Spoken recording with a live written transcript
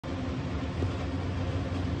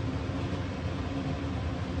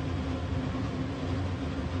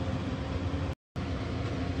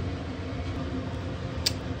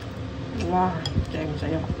哇，正死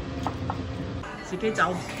啊！自己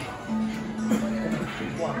走。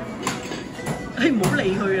哎，唔好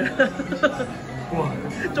理佢啊！哇，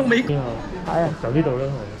仲未係啊，就呢度啦。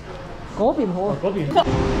嗰邊好啊，嗰邊。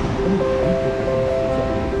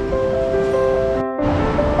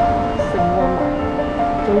聖安娜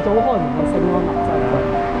最早開門係聖安娜真係，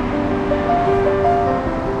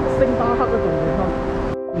星巴克都仲未開，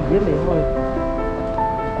而家未開。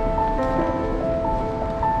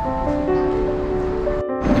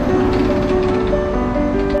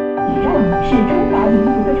 是中华民族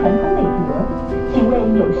的传统美德，请为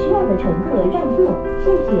有需要的乘客让座，谢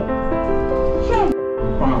谢。下一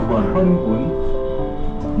花冠賓館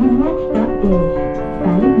The next stop is 白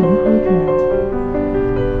云 Hotel，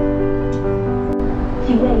 请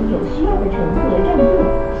为有需要的乘客让座，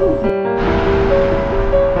谢谢。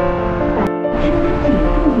百车请注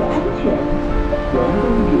意安全。广东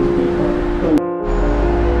平民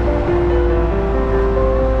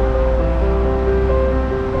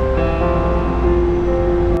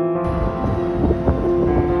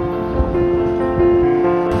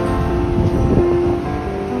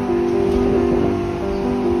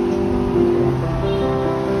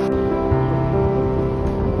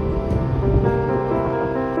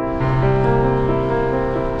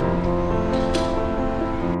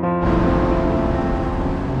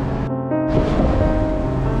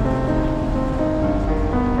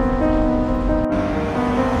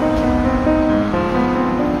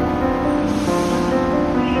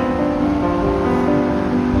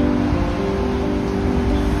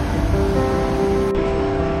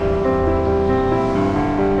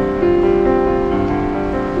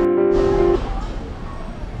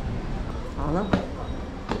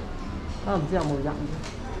唔知有冇人？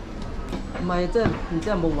唔係，即係唔知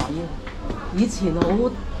有冇位。以前好，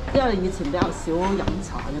因為以前比較少飲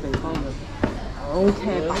茶嘅地方嘅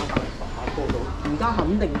，OK 爆。而家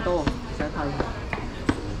肯定多，唔使睇。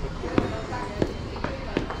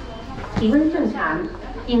體温正常，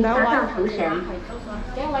飲茶到廚神。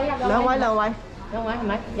兩位係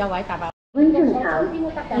咪？有位大把。温正常，飲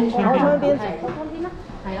茶到窗邊。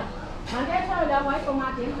係啦，或者出去兩位送下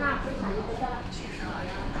點啦，俾茶就得啦。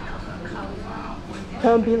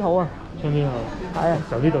 窗邊好啊，窗邊好，係啊，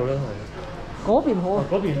就呢度啦，係。嗰邊好啊，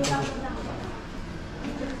嗰邊。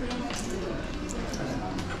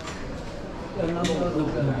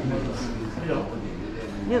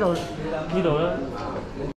呢度啦。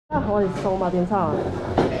啊，我哋數碼點餐啊？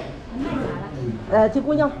接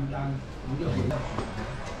觀音。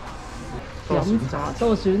飲茶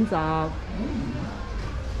多選擇。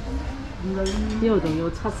呢度仲要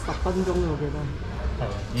70分鐘我記得。 係，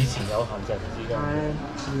以前有限制，而家係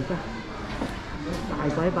而家大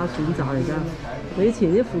鬼把選擇嚟㗎。以前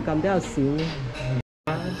啲附近比較少。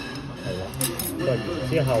係啦，咁啊然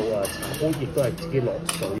之後啊，茶煲亦都係自己落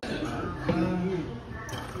水。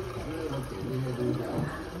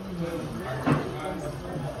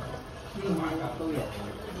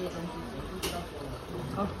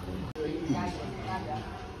好，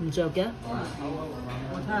唔着嘅，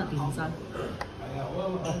我睇下點晒。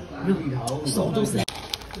數到成。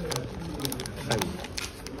 係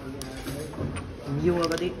唔要啊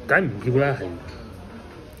嗰啲，梗唔要啦，係。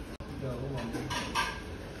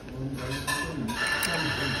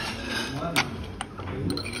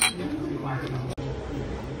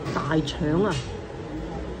大腸啊！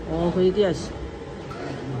哦，佢呢啲係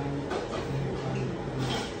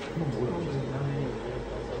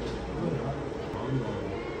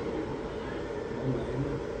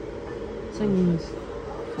蒸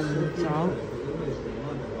鳳爪。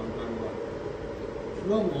 如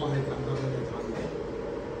果我係近下佢哋產嘅，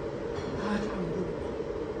差唔多。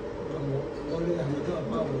我哋係咪都係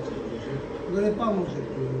包冇食住先？如果你包冇食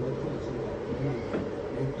住，我都唔知㗎。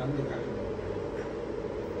你等你解決。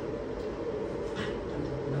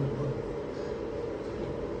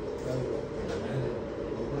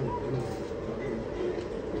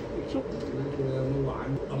仲有冇玩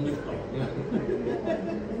咁啲糖嘅？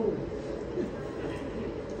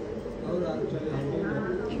好啦，最後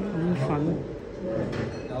腸粉。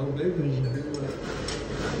 又俾佢食喎，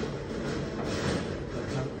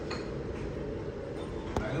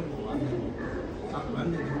係都冇玩嘅，習慣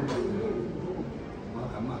你做我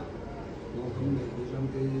咁啊，我咁你俾心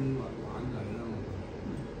機玩就係啦，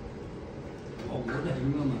學唔到得點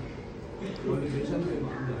㗎嘛，我哋俾心機玩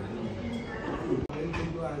就係啦，你應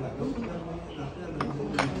該係嚟到一兩個。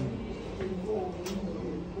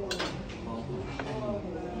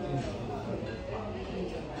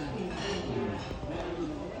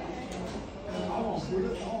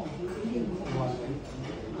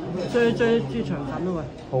 呢追豬腸粉啊喂，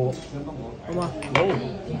好，好嘛？好，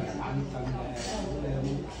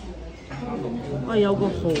啊有個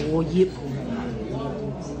荷葉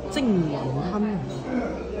蒸雲吞，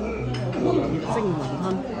荷葉蒸雲吞，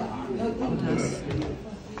我睇下先。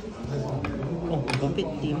哦，講必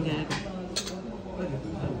點嘅一個。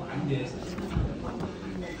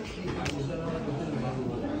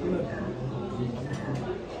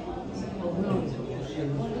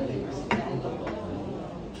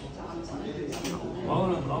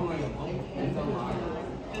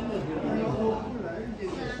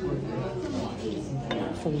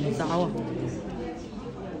鳳爪啊！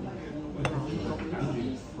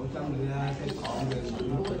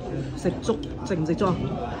食粥食唔食粥啊？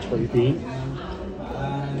隨便。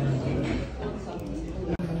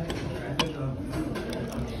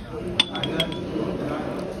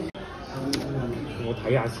我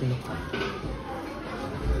睇下先咯。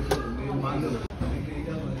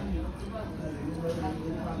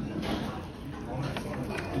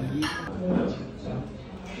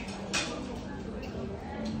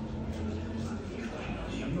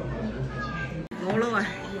攞啦喂，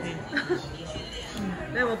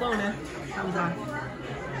呢我幫你，得唔得？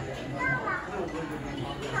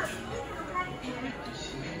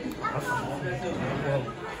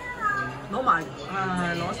攞埋，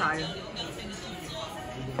攞晒嘅。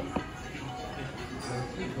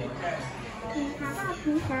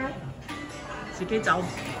自己走。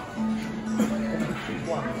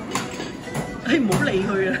唔好理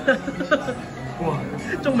佢啊！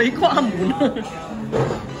仲未關門啊！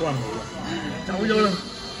關門。走咗啦，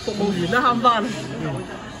服務員都慳翻。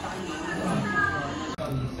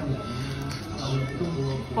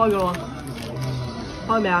開㗎喎，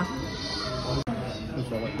開未啊？冇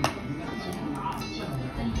所謂。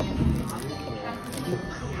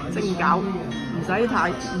蒸餃唔使太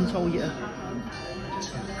燥熱啊。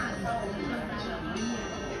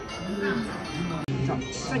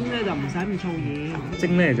蒸咧就唔使咁燥熱。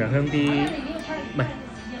蒸咧就香啲，唔係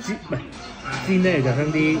煎咧就香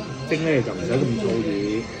啲，蒸咧就唔使咁燥熱。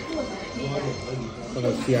等我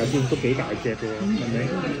試下先，都幾大隻喎，係咪？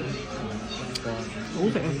哇！好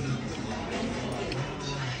食啊！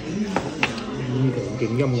咁勁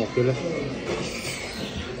音樂嘅咧，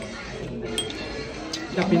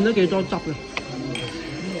入邊都幾多汁嘅。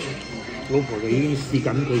老婆就已經試緊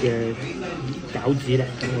佢嘅餃子啦，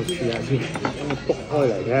等我試下先，等我篤開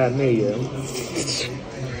嚟睇下咩樣。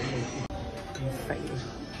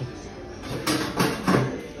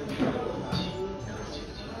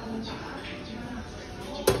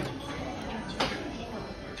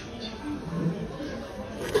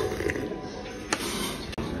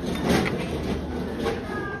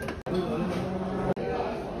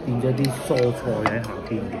變咗啲蔬菜喺下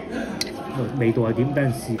邊嘅，味道係點？等陣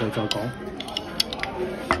試過再講。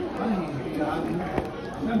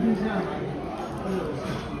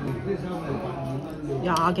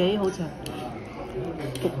廿幾好似係，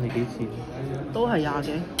篤係幾錢？都係廿幾。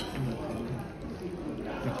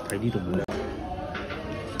睇呢度冇。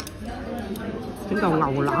整嚿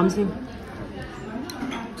牛腩先。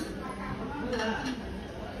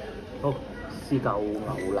好，試嚿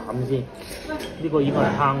牛腩先。呢個應該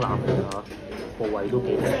係坑腩嚟嚇，部位都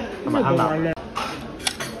幾靚，係咪坑腩？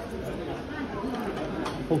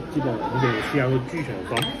好，接落嚟我哋試下個豬腸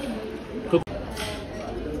粉。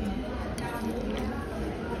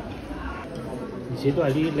而且都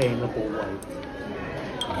係啲靚嘅部位，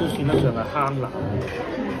都算得上係坑腩，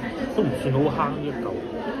都唔算好坑一嚿，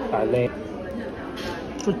但係靚。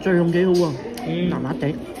個醬幾好啊，麻麻地。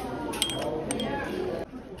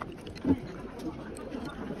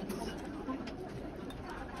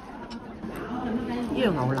呢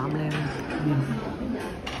樣牛腩靚，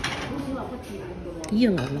呢樣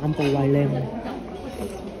牛腩部位靚。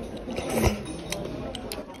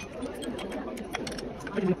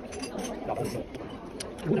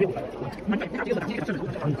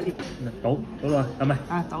倒啦，係咪？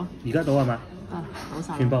啊，倒。而家倒係咪？啊，倒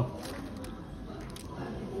晒。全部。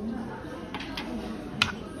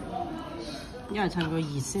因為趁佢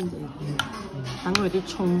熱先至，等佢啲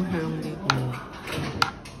葱香啲。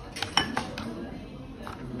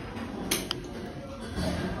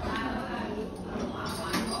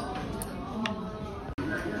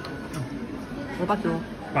我bắt咗。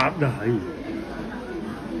bắt rồi.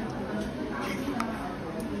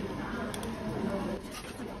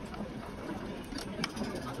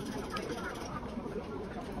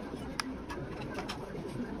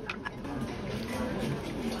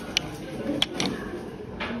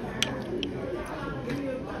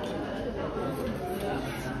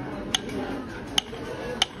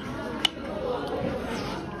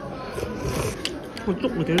 個粥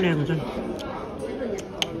又幾靚啊真係，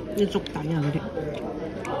啲粥底啊嗰啲。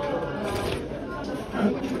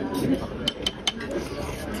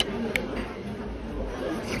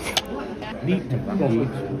呢條魚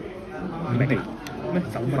咩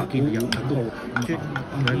手法見有好多即係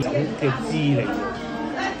酒嘅滋嚟。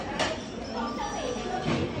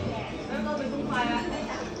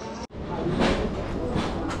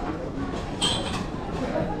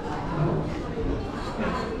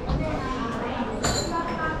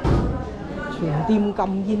全店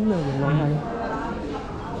禁煙啊，原來係。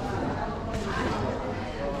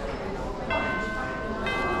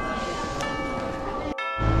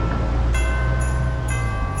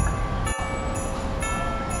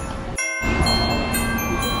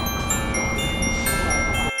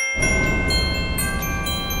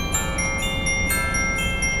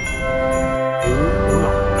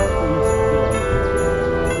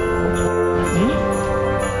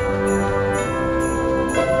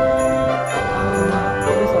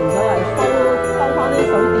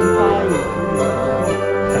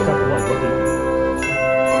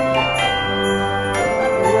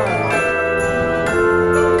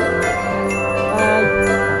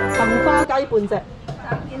半隻。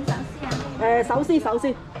手撕手撕。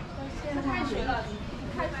開學了，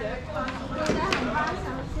開學。現在很多手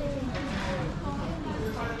撕。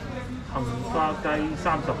杏花雞38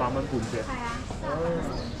蚊半隻。係啊。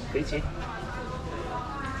幾錢？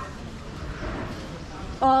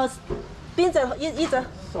邊隻？依隻？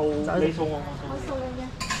數你數我，我數你嘅。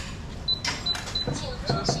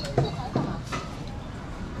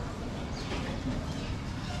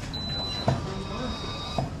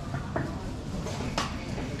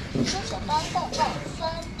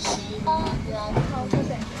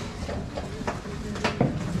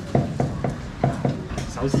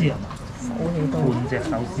手撕係嘛？半隻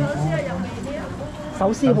手撕。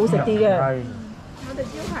手撕好食啲嘅。係。我哋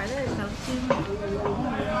招牌咧係手撕。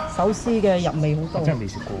手撕嘅入味好多。真係未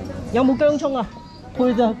食過。有冇薑葱啊？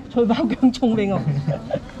配包薑葱俾我。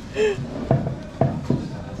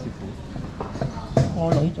師傅。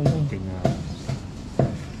我女最中意。勁啊！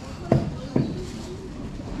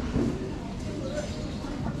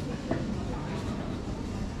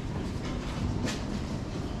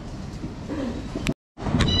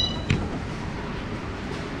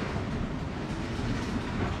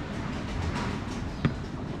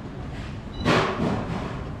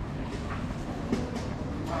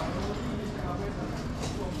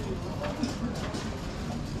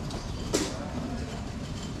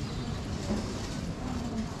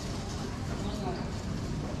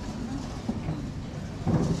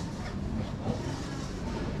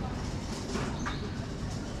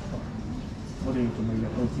我哋仲未入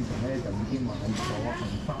到市場咧，就已經買咗杏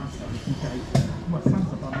花手撕雞，咁啊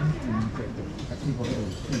38蚊半隻嘅，喺呢個呢度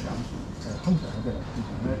先減。通常我哋嚟市場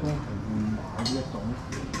咧都係會買呢一種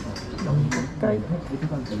雞，你呢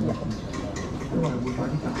間幾入市場嘅，因為會買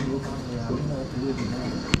啲炸料翻去啊，咁啊喺呢邊咧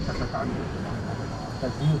得揀嘅，但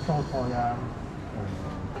係只要蔬菜啊，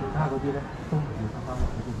其他嗰啲咧都係要翻去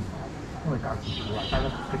呢邊買，因為價錢唔會話低得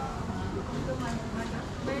食。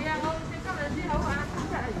係啊，我先今日之後啊，今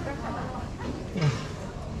日係而家7啊。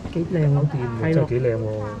幾靚喎，係咯，真係幾靚喎，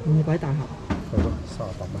唔鬼大盒，係咯，38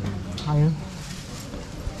蚊。係啊，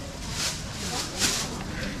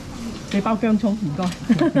你包薑葱，唔該。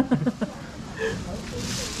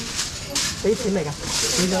俾錢嚟㗎？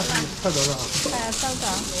俾咗，收咗啦。係啊，收咗。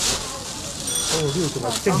哦，呢度仲係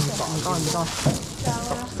蒸飯。唔該唔該。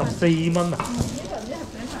14蚊啊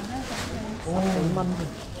！4蚊。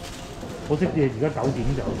可惜嘅，而家9點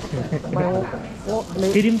就。唔係我你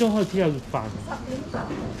幾點鐘開始有飯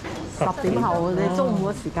？10點後，你中午嗰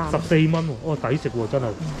時間。14蚊喎，哦抵食喎，真係。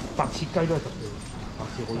白切雞都係14，白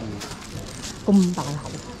切可以。咁大口。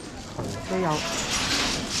都有。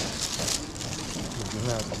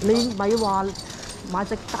你咪話買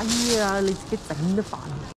隻雞啊，你自己整啲飯。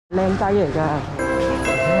靚雞嚟㗎。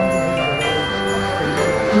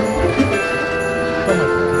真係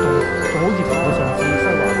仲好似同我上次西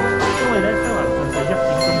環，因為咧西環順勢1點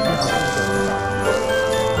鐘之後先上㗎。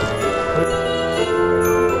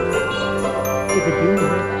佢哋表面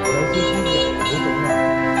咧有少少油嗰種啊。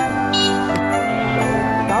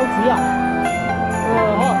餃子啊？可能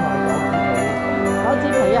係餃子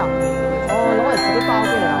皮啊？攞嚟自己包出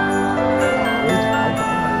嚟啊？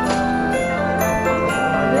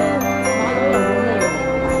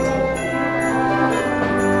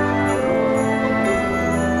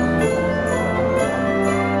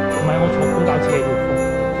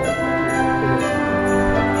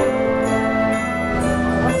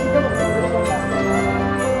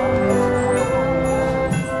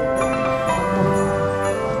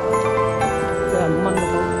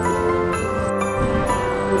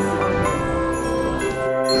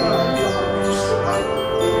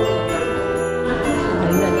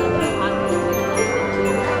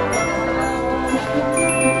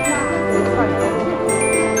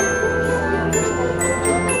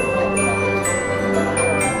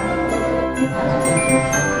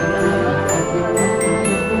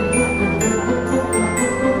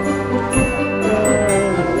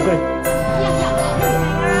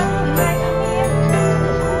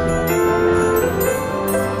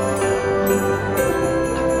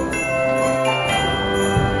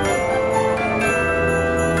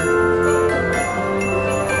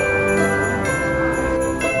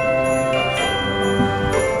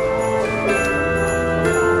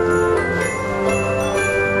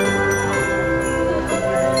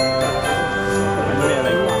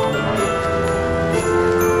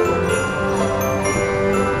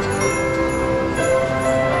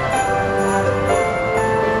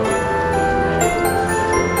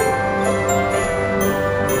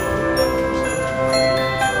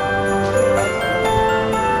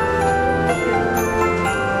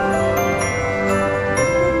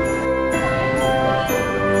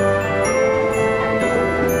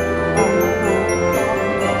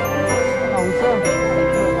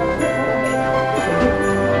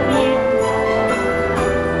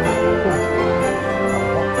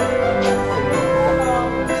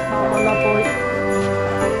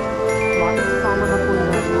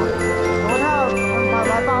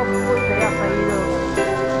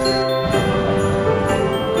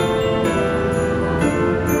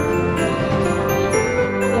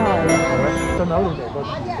進口用成個字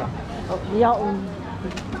㗎。有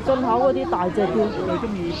進口嗰啲大隻啲。你中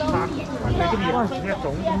意拍，你中意整一種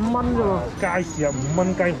5蚊啫喎。街市啊5蚊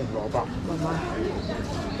雞紅蘿蔔，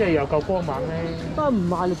即係又夠光猛咧。都係唔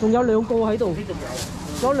賣啦，仲有2個喺度。呢仲有。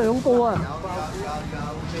仲有2個啊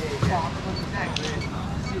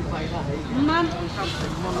！5蚊。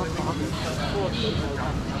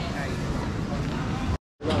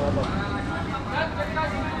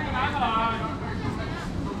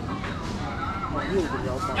呢度仲有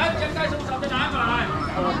1隻雞送10隻蛋過嚟。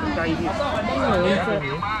雞添。2隻。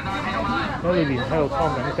喺裏邊喺度劏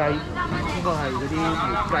緊雞，應該係嗰啲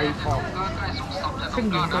熱雞湯。清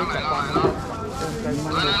遠雞18蚊，雞燜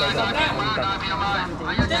嘅雞就2蚊斤。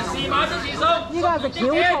即時買即時送。依家食小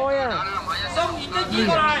菜啊！送完即熱過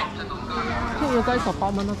嚟。清遠雞18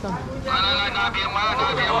蚊一斤。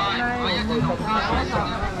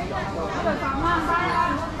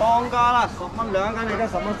當價啦，10蚊2斤，而家10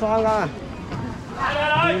蚊3斤。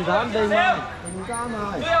原產地賣，原價賣。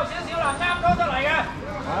最後少少啦，啱多得嚟嘅。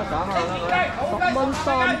10蚊3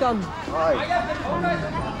斤。係。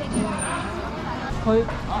佢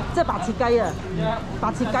即係白切雞啊！白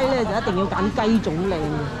切雞咧就一定要揀雞種靚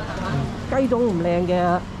嘅，雞種唔靚嘅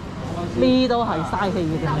咩都係嘥氣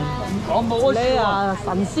嘅啫。你啊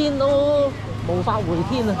神仙都無法回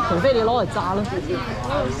天啊，除非你攞嚟炸啦。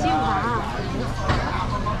燒下。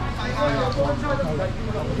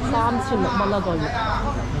36蚊一個月，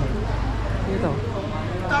呢度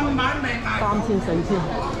3400、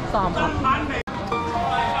300。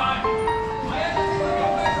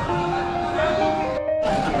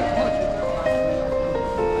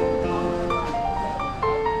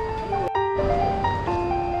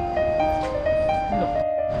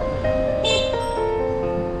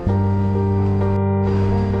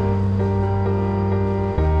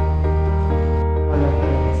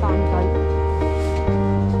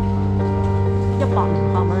108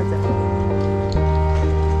蚊一隻。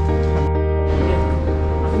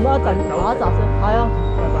唔該，一陣打一集先。